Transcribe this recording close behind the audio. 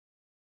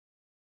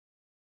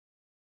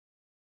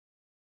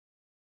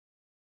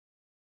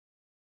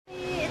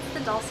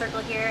Frozen Doll Circle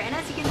here, and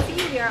as you can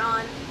see, we are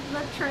on the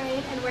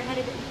train and we're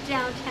headed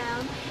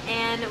downtown,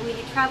 and we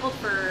traveled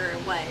for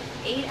what,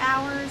 8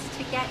 hours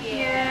to get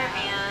here,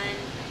 and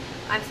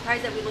I'm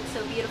surprised that we look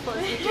so beautiful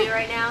as we do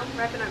right now.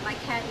 Repping up my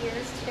cat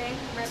ears today.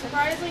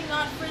 Surprisingly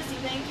not frizzy,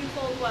 thank you,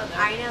 cold weather.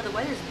 I know, the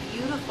weather's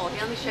beautiful.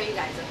 Here, let me show you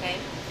guys, okay?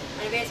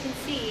 And if you guys can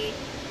see,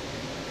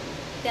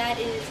 that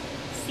is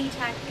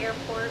SeaTac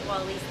Airport, well,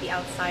 at least the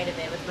outside of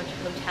it with a bunch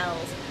of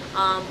hotels.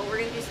 But we're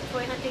going to do some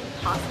toy hunting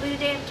possibly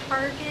today at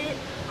Target,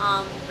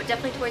 but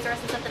definitely Toys R Us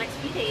and stuff the next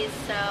few days.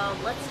 So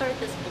let's start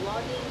this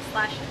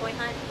vlogging / toy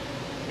hunt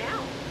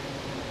now.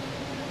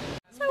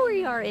 So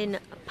we are in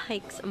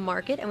Pike's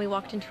Market and we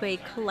walked into a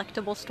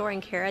collectible store,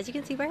 and Cara, as you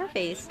can see by her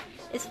face,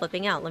 is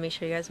flipping out. Let me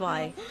show you guys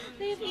why.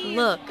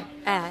 Look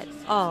at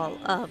all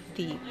of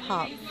the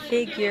pop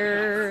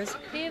figures.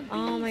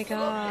 Oh my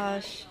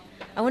gosh.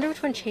 I wonder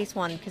which one Chase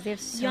won, because they have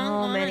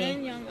so many.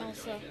 And Young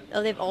Elsa.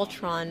 Oh, they have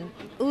Ultron.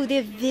 Ooh, they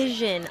have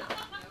Vision.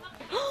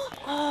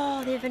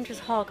 Oh, they have Avengers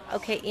Hulk.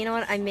 Okay, you know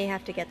what? I may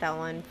have to get that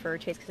one for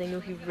Chase, because I knew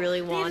he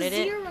really wanted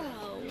it. Zero.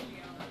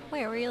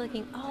 Wait, where are you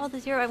looking? Oh, the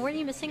Zero. Weren't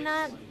you missing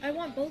that? I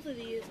want both of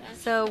these, actually.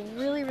 So,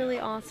 really, really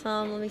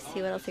awesome. Let me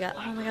see what else they got.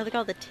 Oh my god, look at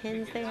all the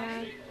tins they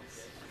have.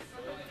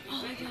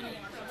 Oh, I got it.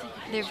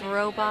 They have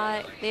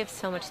Robot. They have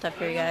so much stuff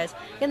here, you guys.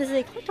 Again, this is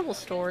a collectible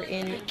store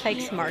in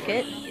Pike's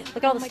Market.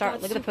 Look at all the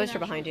stars. Look at the poster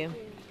behind you.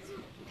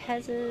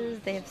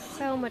 Pezzas. They have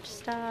so much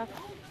stuff.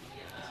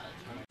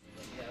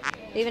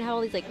 They even have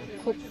all these like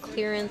cool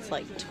clearance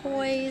like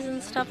toys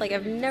and stuff. Like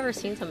I've never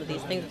seen some of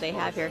these things that they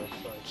have here.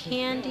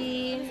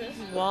 Candy,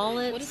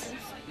 wallets.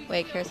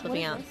 Wait, Cara's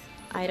flipping out.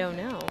 I don't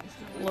know.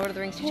 Lord of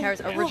the Rings 2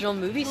 Towers original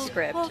movie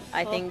script.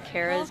 I think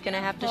Cara's gonna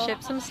have to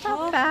ship some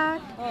stuff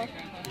back.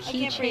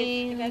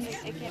 Keychains.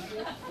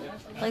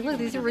 Like look,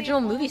 these are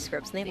original movie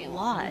scripts and they have a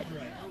lot.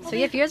 So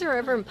yeah, if you guys are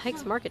ever in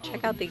Pike's Market,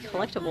 check out the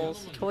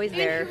collectibles toys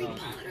there.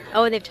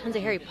 Oh, and they have tons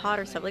of Harry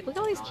Potter stuff. Like look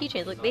at all these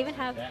keychains. Like they even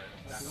have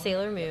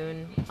Sailor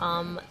Moon.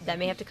 That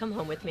may have to come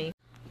home with me.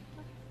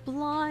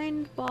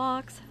 Blind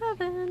box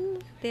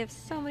heaven. They have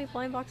so many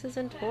blind boxes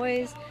and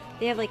toys.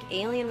 They have like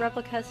alien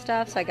replica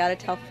stuff, so I gotta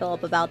tell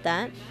Phillip about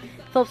that.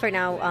 Phillip's right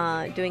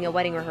now doing a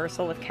wedding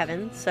rehearsal with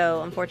Kevin,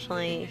 so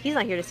unfortunately he's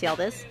not here to see all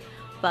this.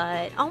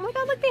 But oh my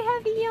god, look, they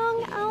have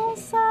young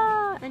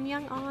Elsa and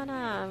young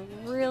Anna.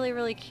 Really,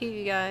 really cute,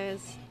 you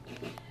guys.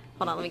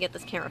 Hold on, let me get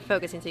this camera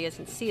focusing so you guys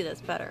can see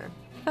this better.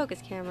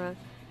 Focus, camera.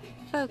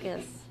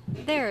 Focus.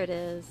 There it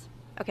is.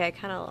 Okay, I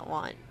kind of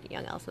want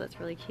young Elsa. That's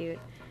really cute.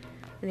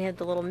 And they had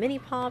the little mini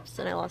pops,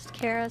 and I lost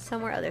Cara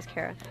somewhere. Oh, there's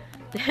Cara.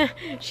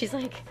 She's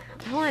like,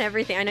 I want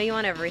everything. I know you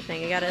want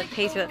everything. You gotta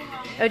pay for it.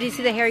 Oh, do you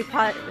see the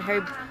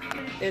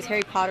there's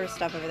Harry Potter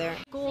stuff over there.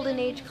 Golden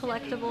Age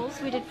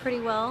collectibles. We did pretty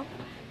well.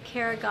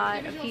 Cara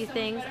got a few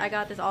things. I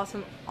got this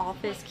awesome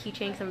office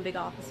keychain because I'm a big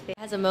office fan. It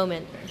has a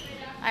moment.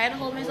 I had to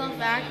hold myself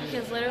back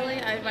because literally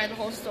I would buy the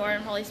whole store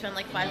and probably spend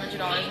like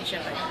 $500 in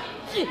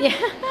shipping.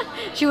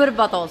 Yeah, she would have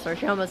bought the whole store.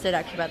 She almost did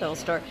actually buy the whole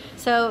store.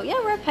 So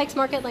yeah, we're at Pike's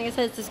Market. Like I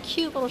said, it's this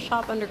cute little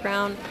shop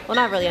underground. Well,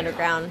 not really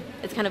underground.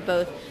 It's kind of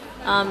both.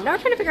 Now we're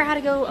trying to figure out how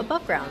to go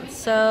above ground.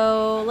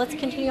 So let's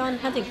continue on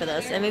hunting for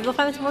this, and maybe we'll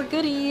find some more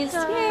goodies.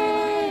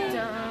 Yay!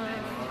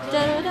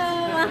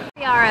 Da-da-da.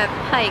 We are at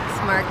Pike's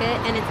Market,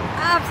 and it's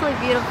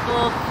absolutely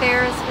beautiful.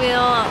 Ferris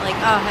wheel. Like,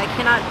 oh, I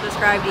cannot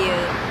describe to you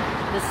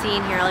the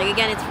scene here. Like,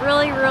 again, it's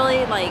really,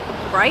 really like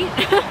bright.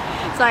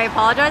 So I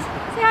apologize.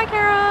 Say hi,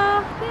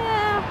 Cara.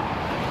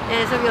 Yeah.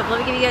 And it's so beautiful.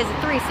 Let me give you guys a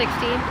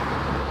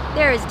 360.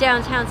 There is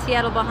downtown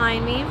Seattle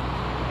behind me.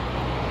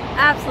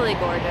 Absolutely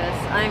gorgeous.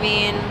 I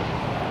mean,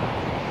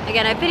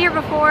 again, I've been here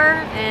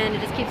before, and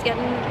it just keeps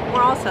getting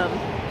more awesome.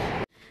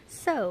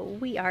 So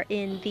we are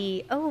in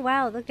the, oh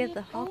wow, look at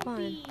the Hulk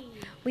one.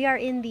 We are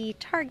in the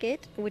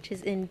Target, which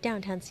is in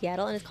downtown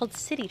Seattle, and it's called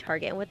City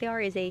Target. And what they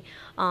are is a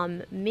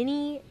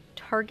mini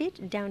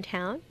Target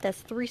downtown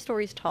that's 3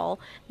 stories tall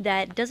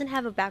that doesn't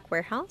have a back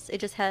warehouse. It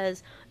just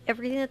has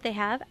everything that they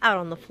have out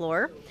on the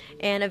floor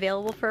and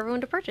available for everyone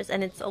to purchase.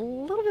 And it's a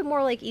little bit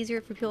more like easier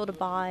for people to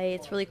buy.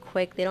 It's really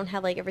quick. They don't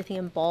have like everything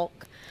in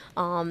bulk.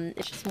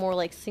 It's just more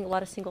like a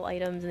lot of single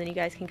items, and then you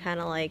guys can kind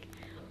of like,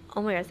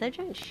 oh my god, is that a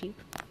giant sheep?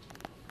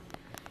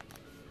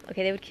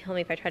 Okay, they would kill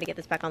me if I tried to get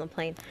this back on the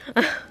plane.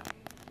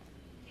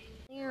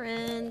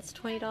 Clearance,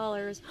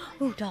 $20.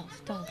 Ooh,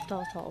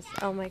 dolls.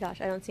 Oh my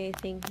gosh, I don't see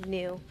anything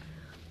new.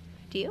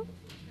 Do you?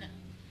 No.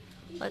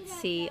 Let's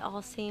see,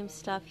 all same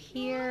stuff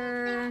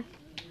here.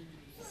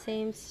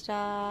 Same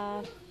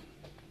stuff.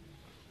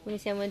 Let me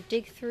see, I'm going to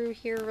dig through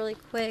here really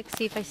quick,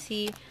 see if I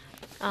see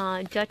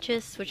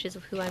Duchess, which is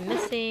who I'm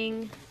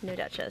missing. No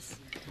Duchess.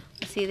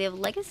 Let's see, they have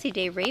Legacy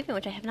Day Raven,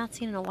 which I have not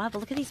seen in a while, but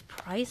look at these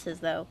prices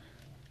though.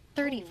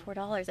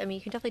 $34. I mean,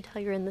 you can definitely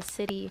tell you're in the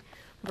city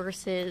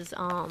versus,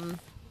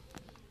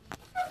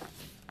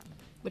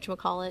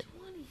 whatchamacallit?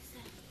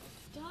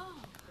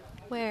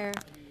 Where?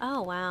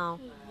 Oh, wow.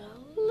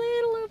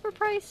 Little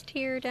overpriced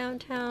here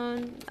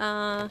downtown,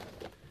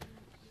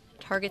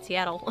 Target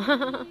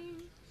Seattle.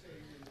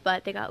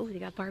 But they got, ooh, they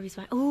got Barbie's.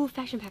 Ooh,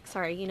 fashion pack.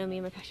 Sorry, you know me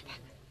and my fashion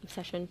pack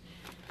obsession.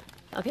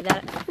 Okay,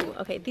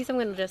 okay, these I'm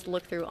going to just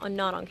look through,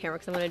 not on camera,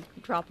 because I'm going to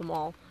drop them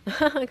all,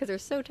 because they're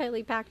so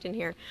tightly packed in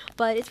here.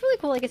 But it's really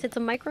cool. Like I said, it's a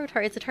micro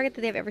Target. It's a Target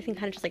that they have everything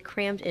kind of just like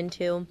crammed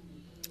into,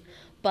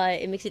 but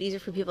it makes it easier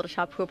for people to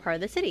shop who are part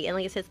of the city. And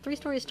like I said, it's 3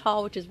 stories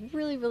tall, which is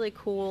really, really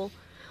cool.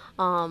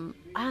 I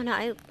don't know,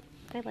 I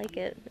like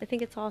it. I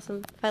think it's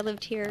awesome. If I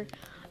lived here,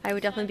 I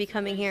would definitely be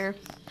coming here.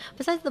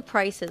 Besides the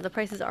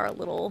prices are a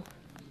little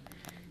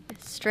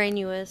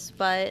strenuous,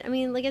 but I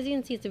mean, like as you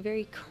can see, it's a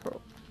very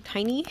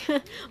tiny,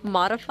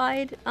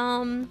 modified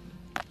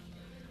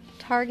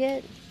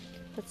Target.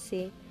 Let's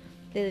see.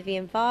 They have the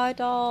VM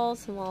dolls,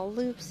 some little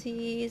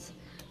loopsies.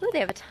 Ooh, they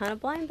have a ton of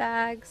blind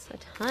bags. A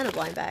ton of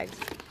blind bags.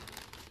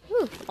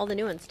 Ooh, all the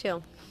new ones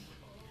too.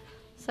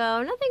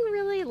 So nothing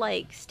really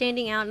like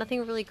standing out,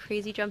 nothing really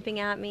crazy jumping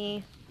at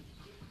me.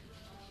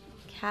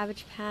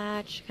 Cabbage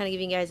Patch, kind of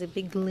giving you guys a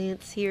big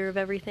glance here of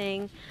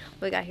everything.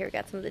 What we got here? We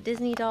got some of the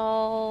Disney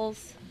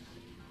dolls.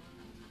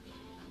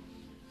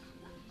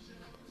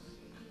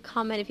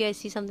 Comment if you guys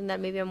see something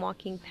that maybe I'm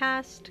walking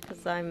past,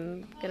 because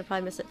I'm gonna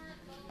probably miss it.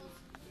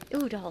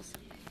 Ooh, dolls.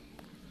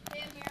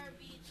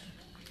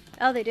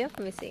 Oh, they do? Let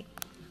me see.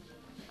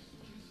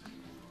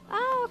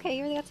 Oh, okay,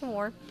 here they got some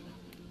more.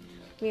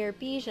 Mirror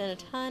Beige and a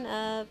ton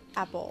of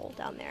Apple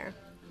down there.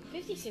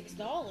 $56.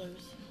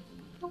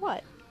 For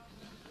what?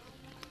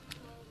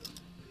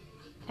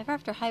 Ever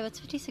After High, what's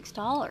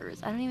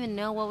 $56? I don't even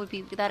know what would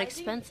be that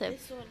expensive.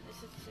 This one is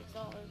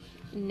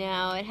 $56.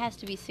 No, it has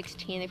to be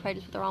 16. They probably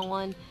just put the wrong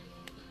one.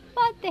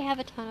 But they have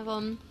a ton of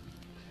them.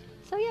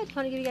 So yeah, I just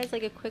want to give you guys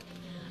like a quick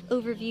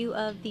overview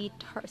of the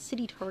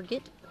City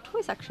Target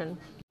toy section.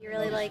 You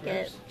really like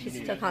it.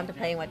 She's still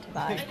contemplating what to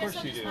buy. Of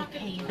course you do.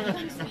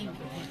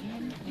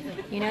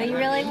 You know you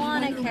really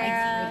want it,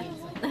 Cara.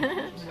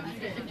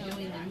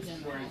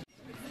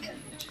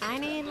 I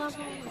need love.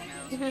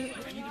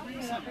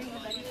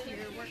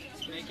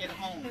 Make it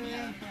home.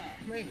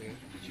 Maybe.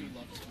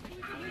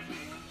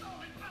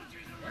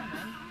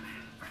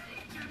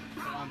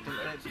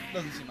 It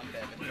doesn't seem like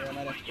that. I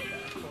might have to go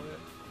back for it.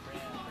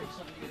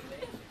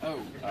 Oh,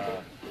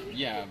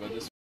 yeah, but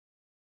this